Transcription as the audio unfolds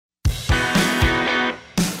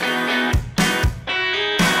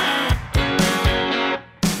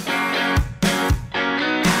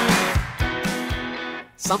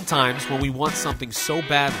Sometimes when we want something so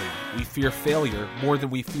badly, we fear failure more than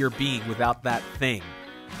we fear being without that thing.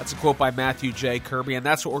 That's a quote by Matthew J. Kirby, and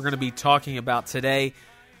that's what we're going to be talking about today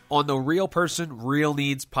on the Real Person, Real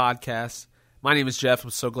Needs podcast. My name is Geoff. I'm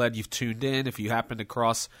so glad you've tuned in. If you happen to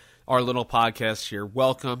cross our little podcast here,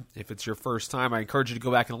 welcome. If it's your first time, I encourage you to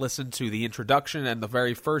go back and listen to the introduction and the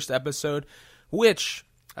very first episode, which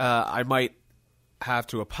I might have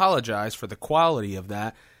to apologize for the quality of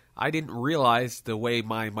that. I didn't realize the way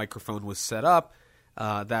my microphone was set up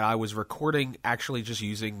that I was recording actually just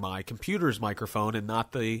using my computer's microphone and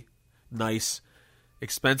not the nice,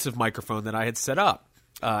 expensive microphone that I had set up.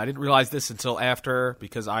 I didn't realize this until after,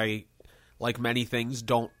 because I, like many things,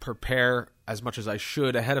 don't prepare as much as I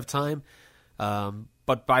should ahead of time.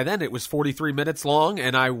 But by then it was 43 minutes long,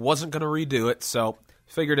 and I wasn't going to redo it, so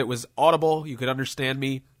figured it was audible. You could understand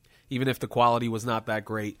me, even if the quality was not that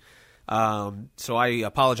great. So I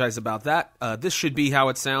apologize about that. This should be how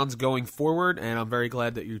it sounds going forward, and I'm very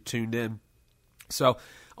glad that you tuned in. So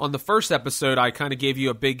on the first episode, I kind of gave you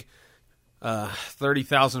a big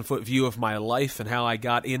 30,000-foot view of my life and how I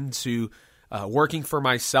got into working for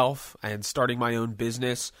myself and starting my own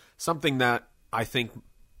business, something that I think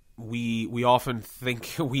we often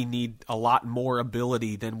think we need a lot more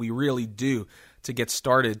ability than we really do to get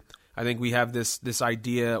started. I think we have this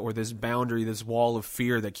idea or this boundary, this wall of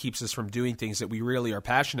fear that keeps us from doing things that we really are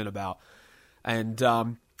passionate about. And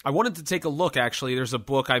I wanted to take a look, actually. There's a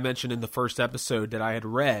book I mentioned in the first episode that I had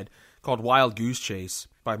read called Wild Goose Chase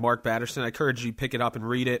by Mark Batterson. I encourage you to pick it up and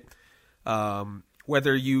read it.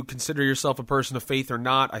 Whether you consider yourself a person of faith or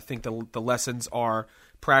not, I think the lessons are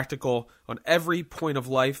practical on every point of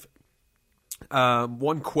life.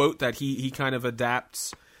 One quote that he kind of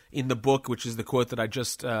adapts in the book, which is the quote that I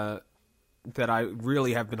just that I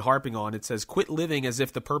really have been harping on. It says, "Quit living as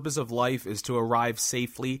if the purpose of life is to arrive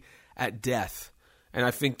safely at death." And I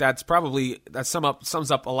think that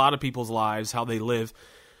sums up a lot of people's lives, how they live.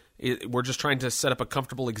 We're just trying to set up a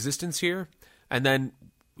comfortable existence here, and then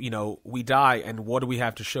we die, and what do we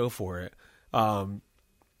have to show for it? And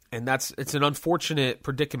it's an unfortunate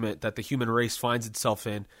predicament that the human race finds itself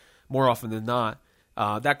in more often than not.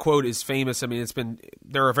 That quote is famous. I mean,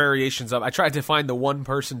 there are variations of. I tried to find the one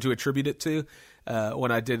person to attribute it to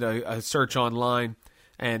when I did a search online,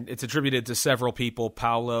 and it's attributed to several people.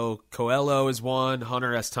 Paulo Coelho is one.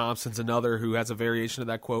 Hunter S. Thompson's another who has a variation of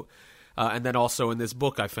that quote, and then also in this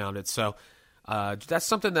book I found it. So that's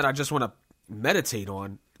something that I just want to meditate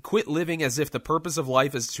on. Quit living as if the purpose of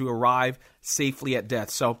life is to arrive safely at death.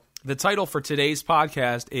 So the title for today's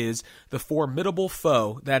podcast is The Formidable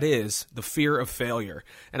Foe, that is, the fear of failure.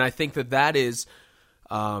 And I think that is,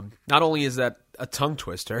 not only is that a tongue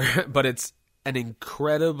twister, but it's an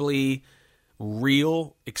incredibly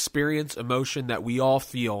real experience, emotion that we all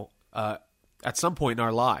feel at some point in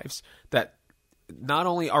our lives. That not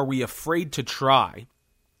only are we afraid to try,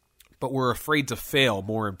 but we're afraid to fail,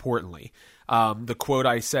 more importantly. The quote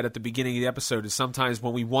I said at the beginning of the episode is sometimes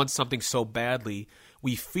when we want something so badly,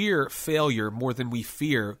 we fear failure more than we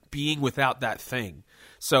fear being without that thing.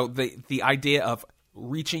 So the idea of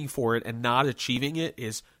reaching for it and not achieving it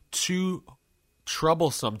is too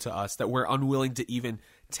troublesome to us that we're unwilling to even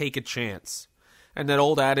take a chance. And that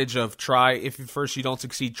old adage of try, if at first you don't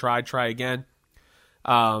succeed, try again.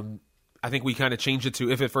 I think we kind of changed it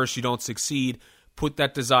to if at first you don't succeed, put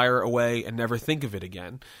that desire away and never think of it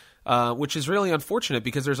again. Which is really unfortunate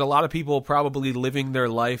because there's a lot of people probably living their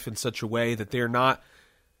life in such a way that they're not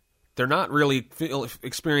really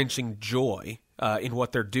experiencing joy in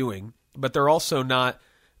what they're doing, but they're also not,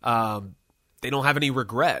 they don't have any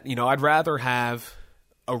regret. I'd rather have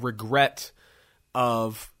a regret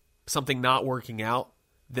of something not working out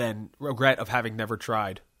than regret of having never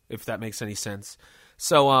tried, if that makes any sense.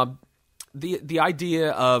 So the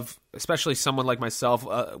idea of, especially someone like myself,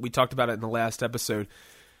 we talked about it in the last episode,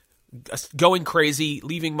 going crazy,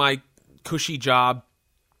 leaving my cushy job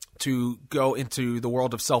to go into the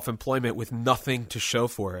world of self-employment with nothing to show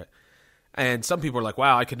for it. And some people are like,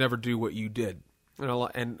 wow, I could never do what you did.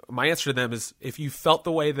 And my answer to them is, if you felt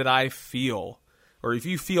the way that I feel, or if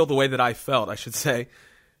you feel the way that I felt, I should say,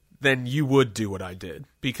 then you would do what I did.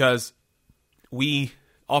 Because we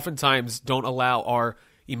oftentimes don't allow our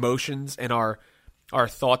emotions and our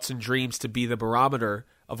thoughts and dreams to be the barometer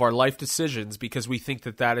of our life decisions, because we think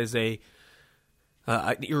that is an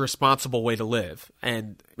irresponsible way to live.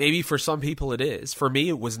 And maybe for some people it is. For me,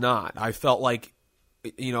 it was not. I felt like,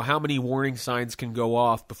 how many warning signs can go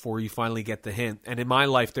off before you finally get the hint? And in my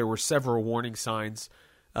life, there were several warning signs,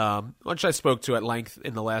 which I spoke to at length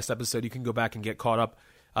in the last episode. You can go back and get caught up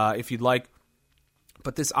if you'd like.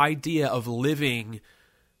 But this idea of living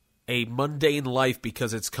a mundane life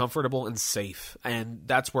because it's comfortable and safe. And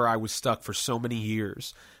that's where I was stuck for so many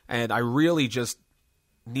years. And I really just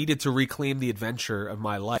needed to reclaim the adventure of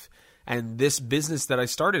my life. And this business that I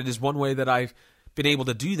started is one way that I've been able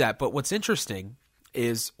to do that. But what's interesting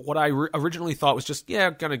is what I originally thought was just,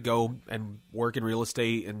 I'm going to go and work in real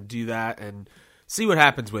estate and do that and see what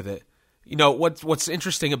happens with it. You know, what's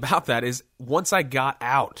interesting about that is once I got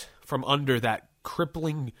out from under that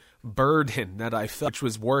crippling burden that I felt, which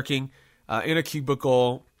was working in a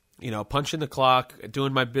cubicle, punching the clock,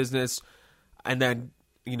 doing my business, and then,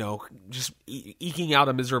 just eking out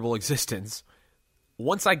a miserable existence.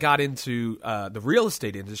 Once I got into the real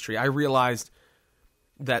estate industry, I realized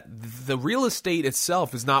that the real estate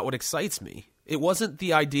itself is not what excites me. It wasn't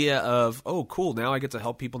the idea of, oh, cool, now I get to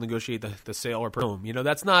help people negotiate the sale or home.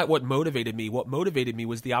 That's not what motivated me. What motivated me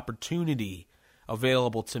was the opportunity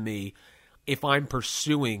available to me if I'm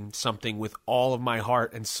pursuing something with all of my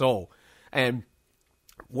heart and soul. And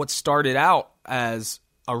what started out as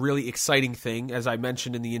a really exciting thing, as I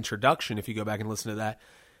mentioned in the introduction, if you go back and listen to that,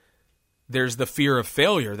 there's the fear of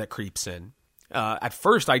failure that creeps in. At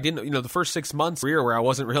first, I didn't, the first 6 months career where I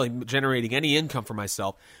wasn't really generating any income for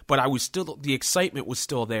myself, but I was still, the excitement was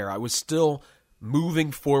still there. I was still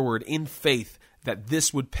moving forward in faith that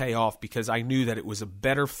this would pay off because I knew that it was a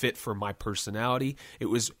better fit for my personality. It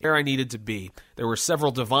was where I needed to be. There were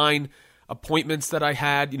several divine appointments that I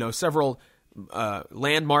had, several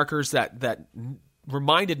landmarkers that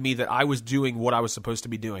reminded me that I was doing what I was supposed to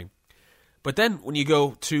be doing. But then when you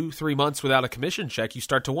go 2-3 months without a commission check, you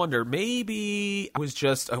start to wonder, maybe I was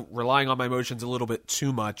just relying on my emotions a little bit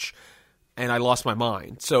too much and I lost my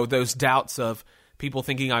mind. So those doubts of people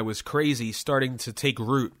thinking I was crazy starting to take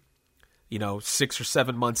root, 6 or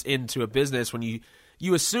 7 months into a business when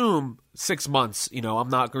you assume 6 months, I'm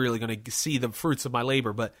not really going to see the fruits of my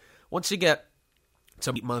labor. But once you get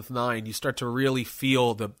to month 9, you start to really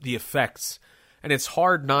feel the effects. And it's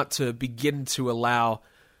hard not to begin to allow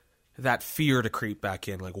that fear to creep back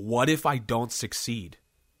in. Like, what if I don't succeed?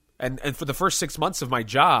 And for the first 6 months of my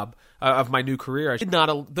job, of my new career,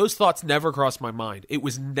 those thoughts never crossed my mind. It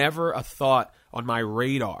was never a thought on my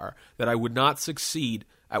radar that I would not succeed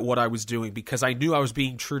at what I was doing because I knew I was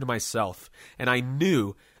being true to myself. And I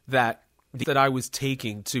knew that I was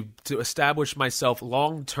taking to establish myself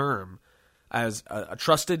long term as a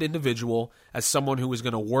trusted individual, as someone who was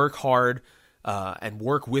going to work hard, and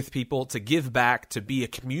work with people, to give back, to be a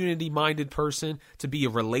community-minded person, to be a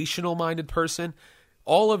relational-minded person.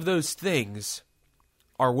 All of those things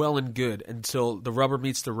are well and good until the rubber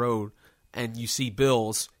meets the road and you see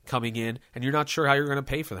bills coming in and you're not sure how you're going to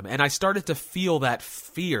pay for them. And I started to feel that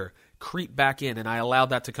fear creep back in, and I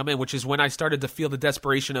allowed that to come in, which is when I started to feel the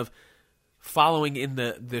desperation of following in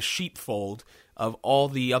the sheepfold of all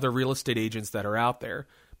the other real estate agents that are out there,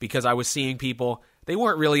 because I was seeing people, they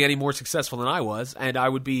weren't really any more successful than I was, and I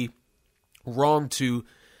would be wrong to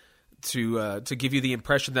give you the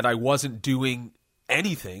impression that I wasn't doing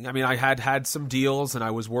anything. I mean, I had some deals, and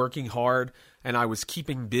I was working hard, and I was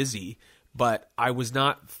keeping busy, but I was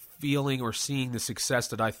not feeling or seeing the success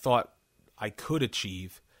that I thought I could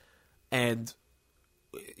achieve. And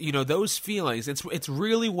those feelings, it's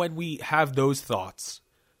really when we have those thoughts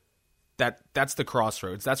that's the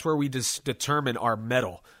crossroads. That's where we just determine our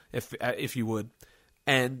mettle, if you would.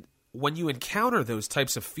 And when you encounter those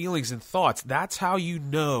types of feelings and thoughts, that's how you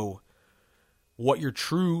know what your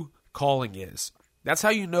true calling is. That's how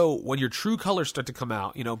you know when your true colors start to come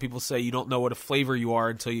out. People say you don't know what a flavor you are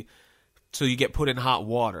until you get put in hot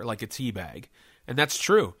water, like a tea bag. And that's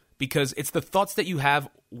true, because it's the thoughts that you have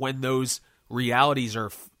when those realities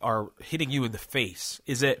are hitting you in the face.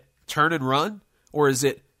 Is it turn and run, or is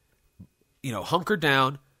it hunker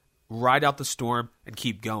down, ride out the storm, and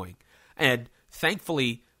keep going? And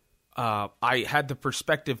thankfully, I had the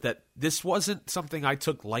perspective that this wasn't something I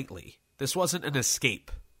took lightly. This wasn't an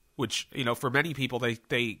escape, which, for many people,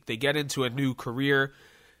 they get into a new career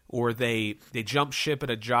or they jump ship at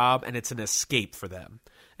a job and it's an escape for them.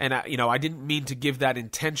 And, I didn't mean to give that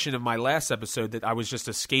intention in my last episode that I was just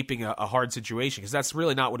escaping a hard situation, because that's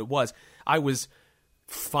really not what it was. I was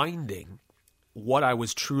finding what I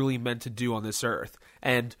was truly meant to do on this earth.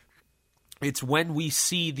 And it's when we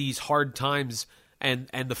see these hard times and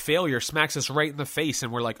the failure smacks us right in the face,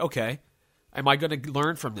 and we're like, okay, am I going to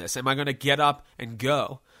learn from this? Am I going to get up and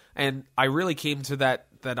go? And I really came to that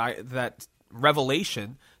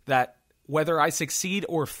revelation that whether I succeed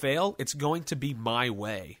or fail, it's going to be my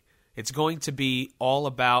way. It's going to be all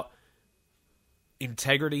about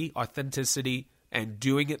integrity, authenticity, and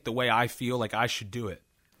doing it the way I feel like I should do it.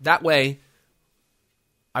 That way,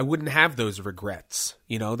 I wouldn't have those regrets,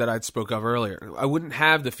 that I'd spoke of earlier. I wouldn't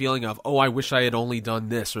have the feeling of, oh, I wish I had only done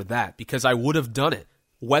this or that, because I would have done it.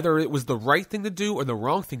 Whether it was the right thing to do or the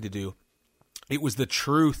wrong thing to do, it was the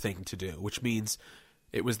true thing to do, which means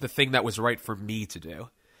it was the thing that was right for me to do.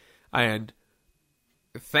 And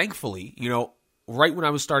thankfully, right when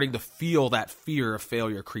I was starting to feel that fear of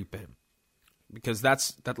failure creep in, because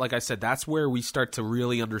like I said, that's where we start to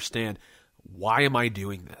really understand, why am I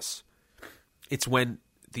doing this? It's when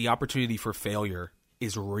the opportunity for failure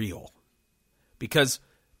is real. Because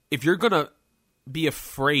if you're going to be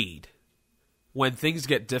afraid when things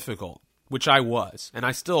get difficult, which I was, and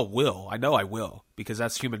I still will, I know I will, because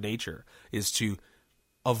that's human nature, is to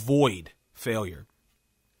avoid failure.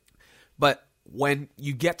 But when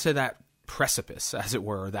you get to that precipice, as it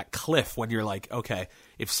were, that cliff, when you're like, okay,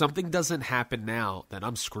 if something doesn't happen now, then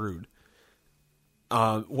I'm screwed.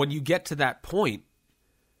 When you get to that point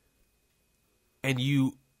and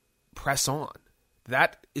you press on,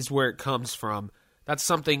 that is where it comes from. That's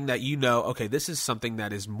something that okay, this is something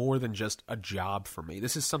that is more than just a job for me.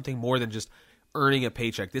 This is something more than just earning a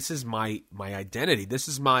paycheck. This is my identity. This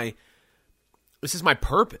is my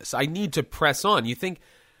purpose. I need to press on. You think,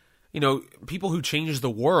 people who changed the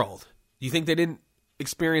world, you think they didn't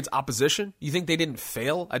experience opposition? You think they didn't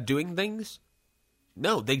fail at doing things?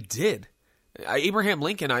 No, they did. Abraham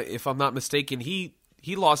Lincoln, if I'm not mistaken, he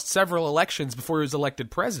lost several elections before he was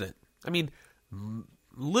elected president. I mean,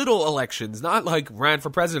 little elections, not like ran for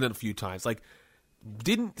president a few times, like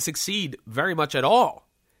didn't succeed very much at all.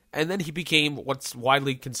 And then he became what's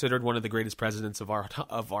widely considered one of the greatest presidents of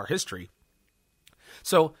our history.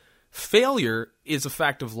 So failure is a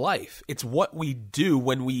fact of life. It's what we do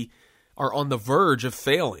when we are on the verge of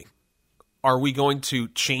failing. Are we going to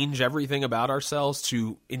change everything about ourselves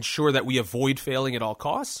to ensure that we avoid failing at all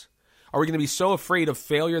costs? Are we going to be so afraid of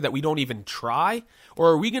failure that we don't even try? Or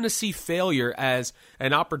are we going to see failure as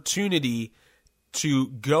an opportunity to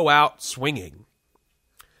go out swinging?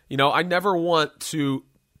 I never want to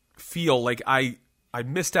feel like I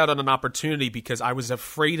missed out on an opportunity because I was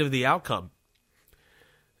afraid of the outcome.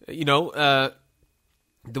 The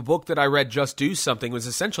book that I read, Just Do Something, was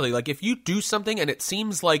essentially like, if you do something and it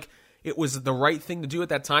seems like it was the right thing to do at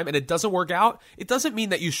that time and it doesn't work out, it doesn't mean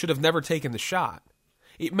that you should have never taken the shot.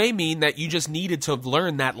 It may mean that you just needed to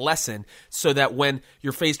learn that lesson so that when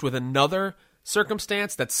you're faced with another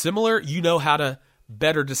circumstance that's similar, you know how to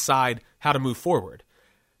better decide how to move forward.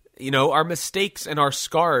 Our mistakes and our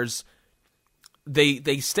scars,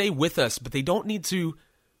 they stay with us, but they don't need to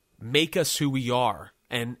make us who we are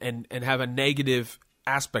and have a negative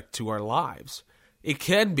aspect to our lives. It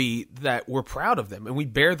can be that we're proud of them and we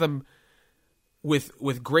bear them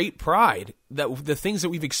with great pride, that the things that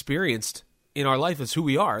we've experienced in our life is who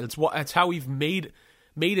we are. That's how we've made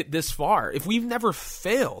it this far. If we've never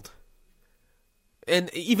failed,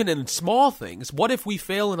 and even in small things, what if we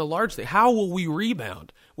fail in a large thing? How will we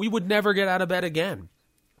rebound? We would never get out of bed again.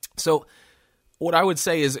 So what I would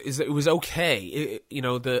say is that it was okay.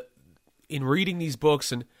 In reading these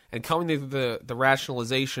books and coming to the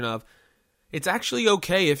rationalization of, it's actually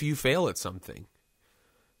okay if you fail at something.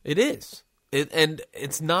 It is. And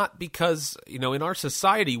it's not because, in our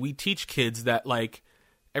society, we teach kids that, like,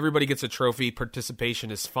 everybody gets a trophy,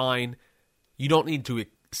 participation is fine. You don't need to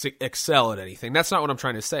excel at anything. That's not what I'm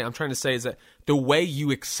trying to say. I'm trying to say is that the way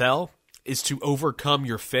you excel is to overcome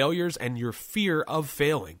your failures and your fear of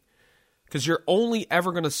failing. Because you're only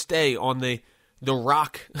ever going to stay on the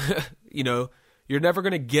rock. You're never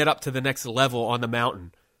going to get up to the next level on the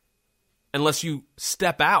mountain unless you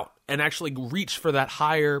step out and actually reach for that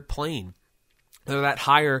higher plane. Or that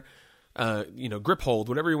higher, grip hold,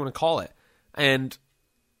 whatever you want to call it. And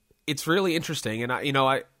it's really interesting.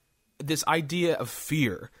 And this idea of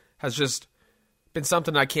fear has just been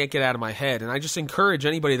something I can't get out of my head. And I just encourage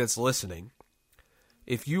anybody that's listening,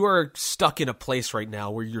 if you are stuck in a place right now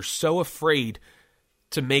where you're so afraid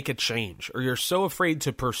to make a change, or you're so afraid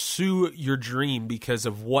to pursue your dream because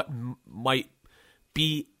of what might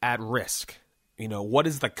be at risk, what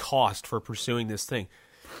is the cost for pursuing this thing?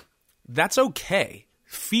 That's okay.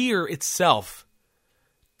 Fear itself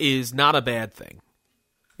is not a bad thing.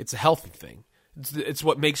 It's a healthy thing. It's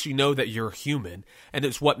what makes you know that you're human, and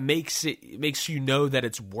it's what makes you know that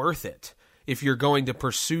it's worth it if you're going to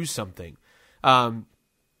pursue something.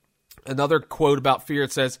 Another quote about fear,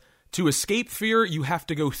 it says, "To escape fear, you have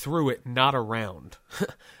to go through it, not around."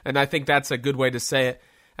 And I think that's a good way to say it.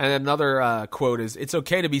 And another quote is, "It's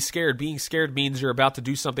okay to be scared. Being scared means you're about to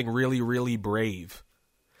do something really, really brave."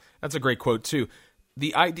 That's a great quote too.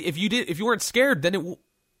 The idea, if you weren't scared, then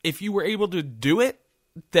if you were able to do it,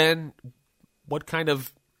 then what kind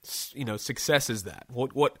of success is that?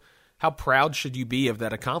 How proud should you be of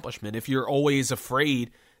that accomplishment? If you're always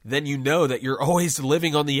afraid, then you know that you're always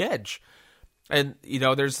living on the edge. And,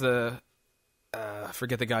 there's I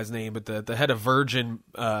forget the guy's name, but the head of Virgin,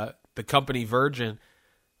 the company Virgin,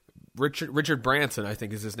 Richard Branson, I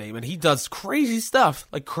think is his name. And he does crazy stuff,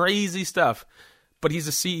 but he's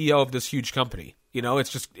a CEO of this huge company.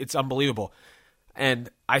 It's unbelievable. And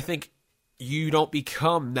I think you don't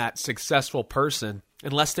become that successful person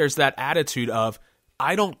unless there's that attitude of,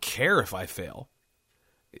 I don't care if I fail.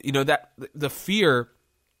 That the fear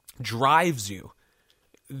drives you.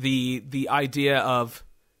 The idea of,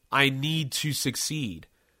 I need to succeed.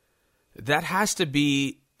 That has to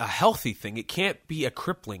be a healthy thing. It can't be a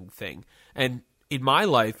crippling thing. And in my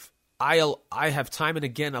life, I have time and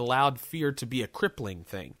again allowed fear to be a crippling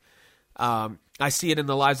thing. I see it in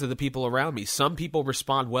the lives of the people around me. Some people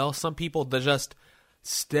respond well. Some people just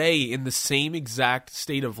stay in the same exact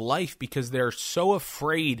state of life because they're so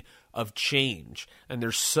afraid of change and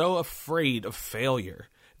they're so afraid of failure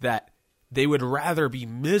that they would rather be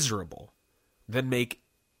miserable than make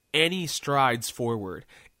any strides forward,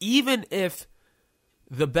 even if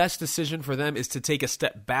the best decision for them is to take a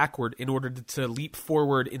step backward in order to leap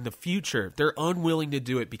forward in the future. They're unwilling to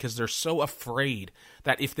do it because they're so afraid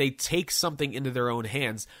that if they take something into their own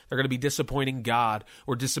hands, they're going to be disappointing God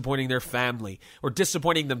or disappointing their family or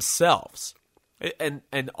disappointing themselves. And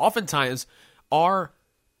oftentimes our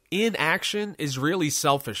inaction is really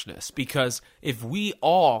selfishness, because if we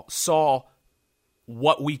all saw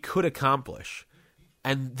what we could accomplish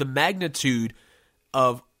and the magnitude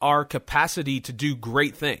of our capacity to do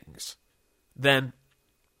great things, then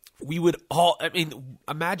we would all,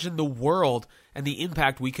 imagine the world and the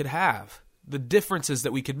impact we could have, the differences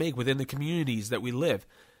that we could make within the communities that we live,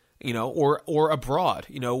 or abroad,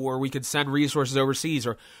 where we could send resources overseas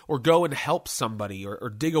or go and help somebody or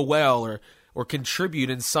dig a well or contribute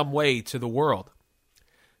in some way to the world.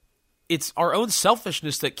 It's our own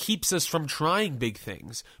selfishness that keeps us from trying big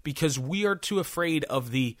things because we are too afraid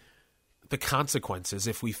of the consequences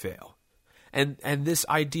if we fail. And this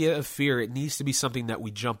idea of fear, it needs to be something that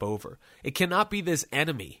we jump over. It cannot be this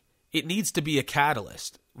enemy. It needs to be a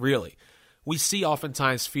catalyst, really. We see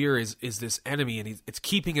oftentimes fear is this enemy, and it's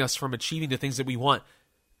keeping us from achieving the things that we want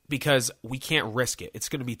because we can't risk it. It's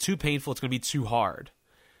going to be too painful. It's going to be too hard.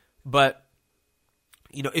 But,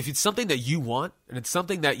 if it's something that you want and it's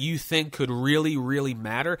something that you think could really, really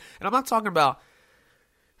matter, and I'm not talking about,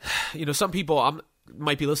 some people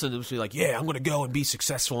might be listening to this and be like, yeah, I'm going to go and be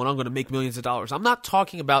successful and I'm going to make millions of dollars. I'm not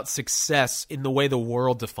talking about success in the way the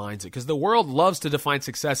world defines it, because the world loves to define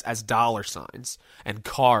success as dollar signs and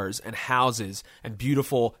cars and houses and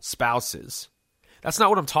beautiful spouses. That's not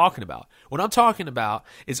what I'm talking about. What I'm talking about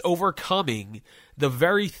is overcoming the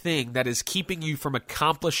very thing that is keeping you from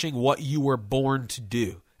accomplishing what you were born to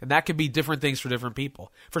do. And that can be different things for different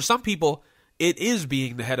people. For some people, it is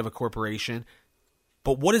being the head of a corporation.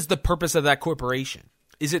 But what is the purpose of that corporation?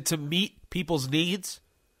 Is it to meet people's needs?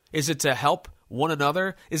 Is it to help one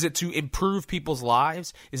another? Is it to improve people's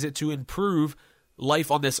lives? Is it to improve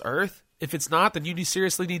life on this earth? If it's not, then you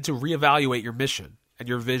seriously need to reevaluate your mission and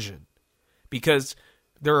your vision. Because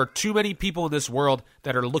there are too many people in this world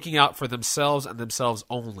that are looking out for themselves and themselves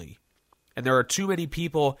only. And there are too many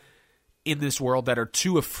people in this world that are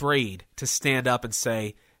too afraid to stand up and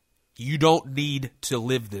say, you don't need to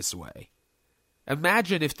live this way.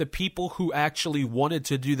 Imagine if the people who actually wanted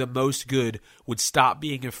to do the most good would stop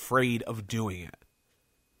being afraid of doing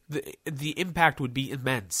it. The impact would be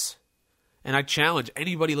immense. And I challenge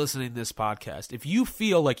anybody listening to this podcast, if you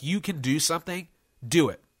feel like you can do something, do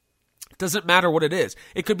it. It doesn't matter what it is.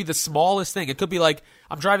 It could be the smallest thing. It could be like,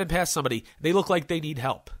 I'm driving past somebody, they look like they need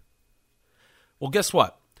help. Well, guess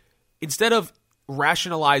what? Instead of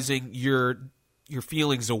rationalizing your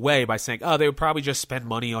feelings away by saying, oh, they would probably just spend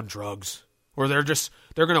money on drugs, or they're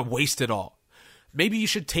going to waste it all, maybe you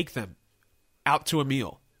should take them out to a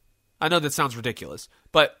meal. I know that sounds ridiculous,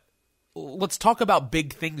 but let's talk about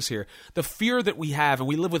big things here. The fear that we have and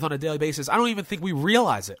we live with on a daily basis, I don't even think we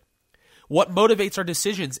realize it. What motivates our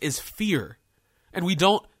decisions is fear, and we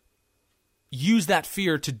don't use that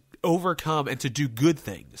fear to overcome and to do good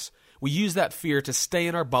things. We use that fear to stay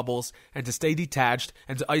in our bubbles and to stay detached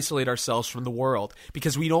and to isolate ourselves from the world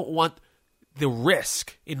because we don't want the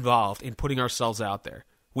risk involved in putting ourselves out there.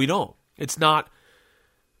 We don't. It's not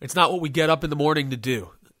what we get up in the morning to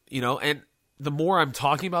do, and the more I'm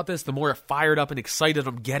talking about this, the more fired up and excited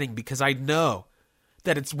I'm getting, because I know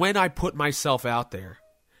that it's when I put myself out there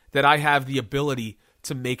that I have the ability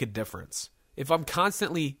to make a difference. If I'm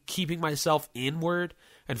constantly keeping myself inward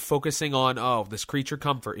and focusing on, this creature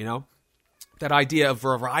comfort, that idea of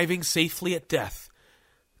arriving safely at death.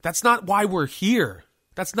 That's not why we're here.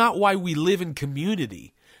 That's not why we live in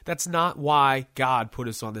community. That's not why God put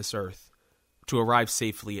us on this earth, to arrive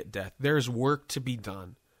safely at death. There's work to be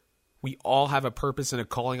done. We all have a purpose and a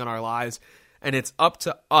calling on our lives, and it's up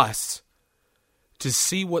to us to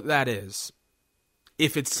see what that is.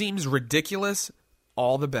 If it seems ridiculous,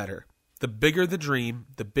 all the better. The bigger the dream,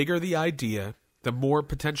 the bigger the idea, the more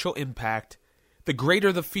potential impact, the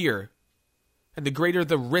greater the fear, and the greater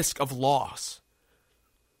the risk of loss.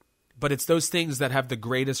 But it's those things that have the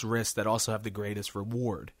greatest risk that also have the greatest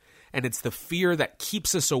reward. And it's the fear that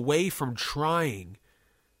keeps us away from trying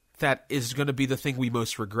that is going to be the thing we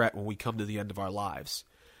most regret when we come to the end of our lives.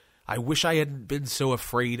 I wish I hadn't been so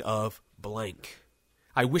afraid of blank.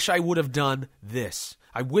 I wish I would have done this.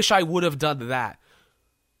 I wish I would have done that.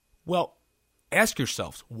 Well, ask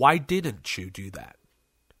yourselves, why didn't you do that?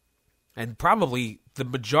 And probably the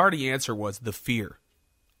majority answer was the fear.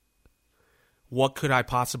 What could I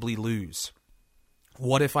possibly lose?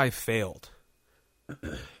 What if I failed?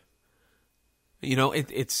 You know,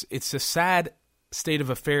 it's a sad state of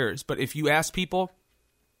affairs, but if you ask people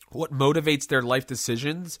what motivates their life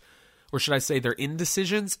decisions, or should I say their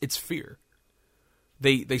indecisions, it's fear.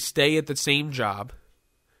 They stay at the same job.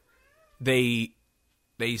 They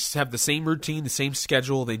have the same routine, the same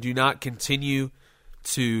schedule. They do not continue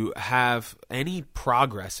to have any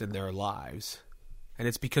progress in their lives. And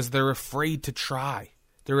it's because they're afraid to try.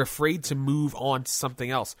 They're afraid to move on to something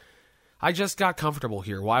else. I just got comfortable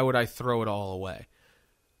here. Why would I throw it all away?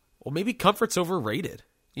 Well, maybe comfort's overrated.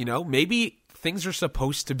 You know, maybe things are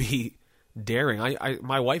supposed to be daring.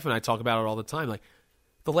 My wife and I talk about it all the time. Like,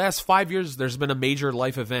 the last 5 years, there's been a major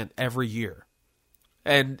life event every year.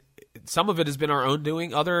 And some of it has been our own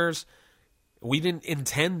doing. Others, we didn't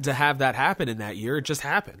intend to have that happen in that year. It just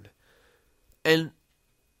happened. And,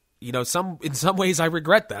 you know, in some ways I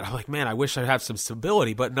regret that. I'm like, man, I wish I'd have some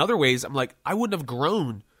stability. But in other ways, I'm like, I wouldn't have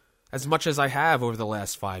grown as much as I have over the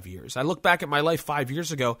last 5 years. I look back at my life 5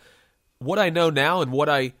 years ago, what I know now and what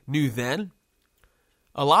I knew then,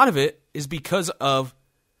 a lot of it is because of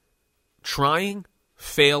trying,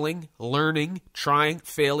 failing, learning, trying,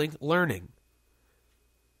 failing, learning.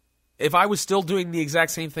 If I was still doing the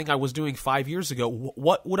exact same thing I was doing 5 years ago,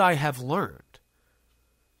 what would I have learned?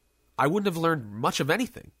 I wouldn't have learned much of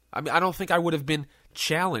anything. I mean, I don't think I would have been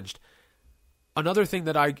challenged. Another thing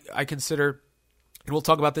that I consider, and we'll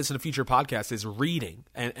talk about this in a future podcast, is reading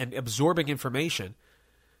and absorbing information.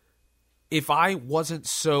 If I wasn't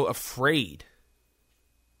so afraid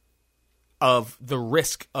of the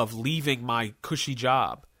risk of leaving my cushy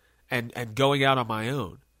job and going out on my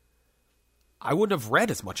own, I wouldn't have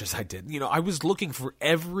read as much as I did. You know, I was looking for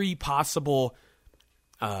every possible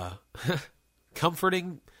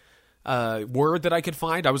comforting word that I could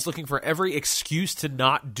find. I was looking for every excuse to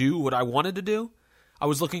not do what I wanted to do. I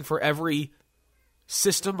was looking for every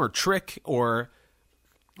system or trick or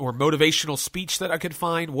motivational speech that I could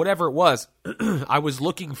find. Whatever it was, I was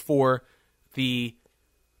looking for the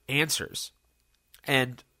answers.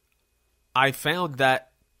 And I found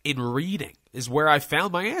that in reading is where I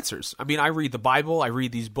found my answers. I mean, I read the Bible, I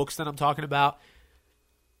read these books that I'm talking about,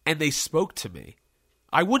 and they spoke to me.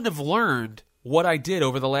 I wouldn't have learned what I did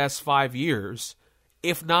over the last 5 years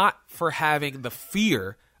if not for having the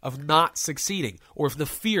fear of not succeeding, or if the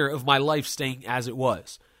fear of my life staying as it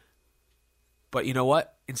was. But you know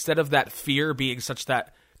what? Instead of that fear being such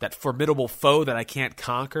that formidable foe that I can't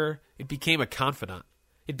conquer, it became a confidant.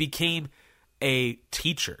 It became a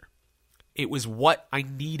teacher. It was what I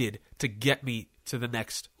needed to get me to the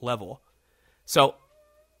next level. So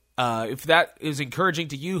if that is encouraging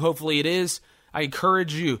to you, hopefully it is, I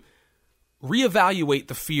encourage you, reevaluate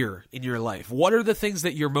the fear in your life. What are the things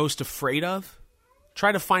that you're most afraid of?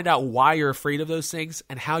 Try to find out why you're afraid of those things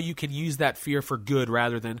and how you can use that fear for good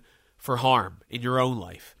rather than for harm in your own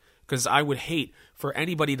life. Because I would hate for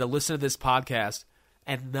anybody to listen to this podcast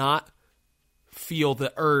and not feel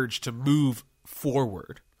the urge to move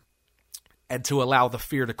forward and to allow the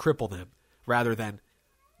fear to cripple them rather than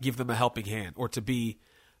give them a helping hand or to be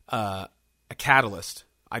a catalyst.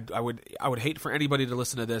 I would hate for anybody to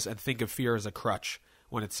listen to this and think of fear as a crutch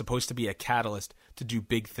when it's supposed to be a catalyst to do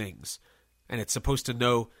big things. And it's supposed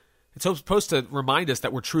to remind us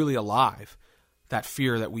that we're truly alive, that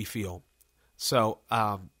fear that we feel. So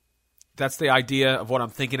that's the idea of what I'm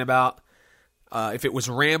thinking about. If it was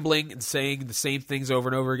rambling and saying the same things over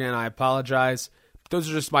and over again, I apologize. Those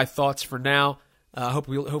are just my thoughts for now.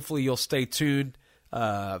 Hopefully you'll stay tuned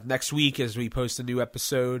next week as we post a new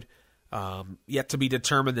episode. Yet to be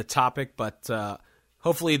determined the topic, but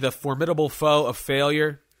hopefully the formidable foe of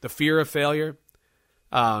failure, the fear of failure,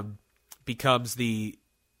 becomes the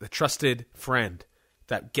trusted friend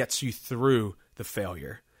that gets you through the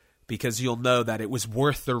failure, because you'll know that it was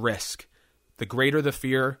worth the risk. The greater the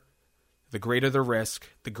fear, the greater the risk,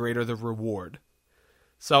 the greater the reward.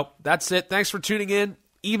 So that's it. Thanks for tuning in.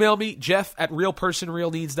 Email me, Geoff at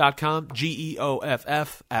realpersonrealneeds.com,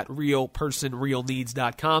 Geoff at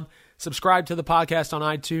realpersonrealneeds.com. Subscribe to the podcast on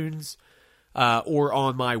iTunes or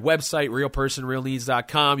on my website,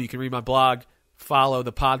 realpersonrealneeds.com. You can read my blog, follow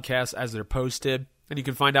the podcasts as they're posted, and you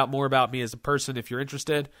can find out more about me as a person if you're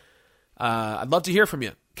interested. I'd love to hear from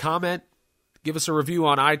you. Comment, give us a review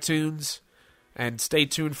on iTunes, and stay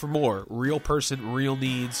tuned for more Real Person, Real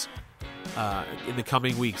Needs in the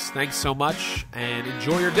coming weeks. Thanks so much, and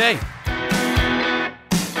enjoy your day.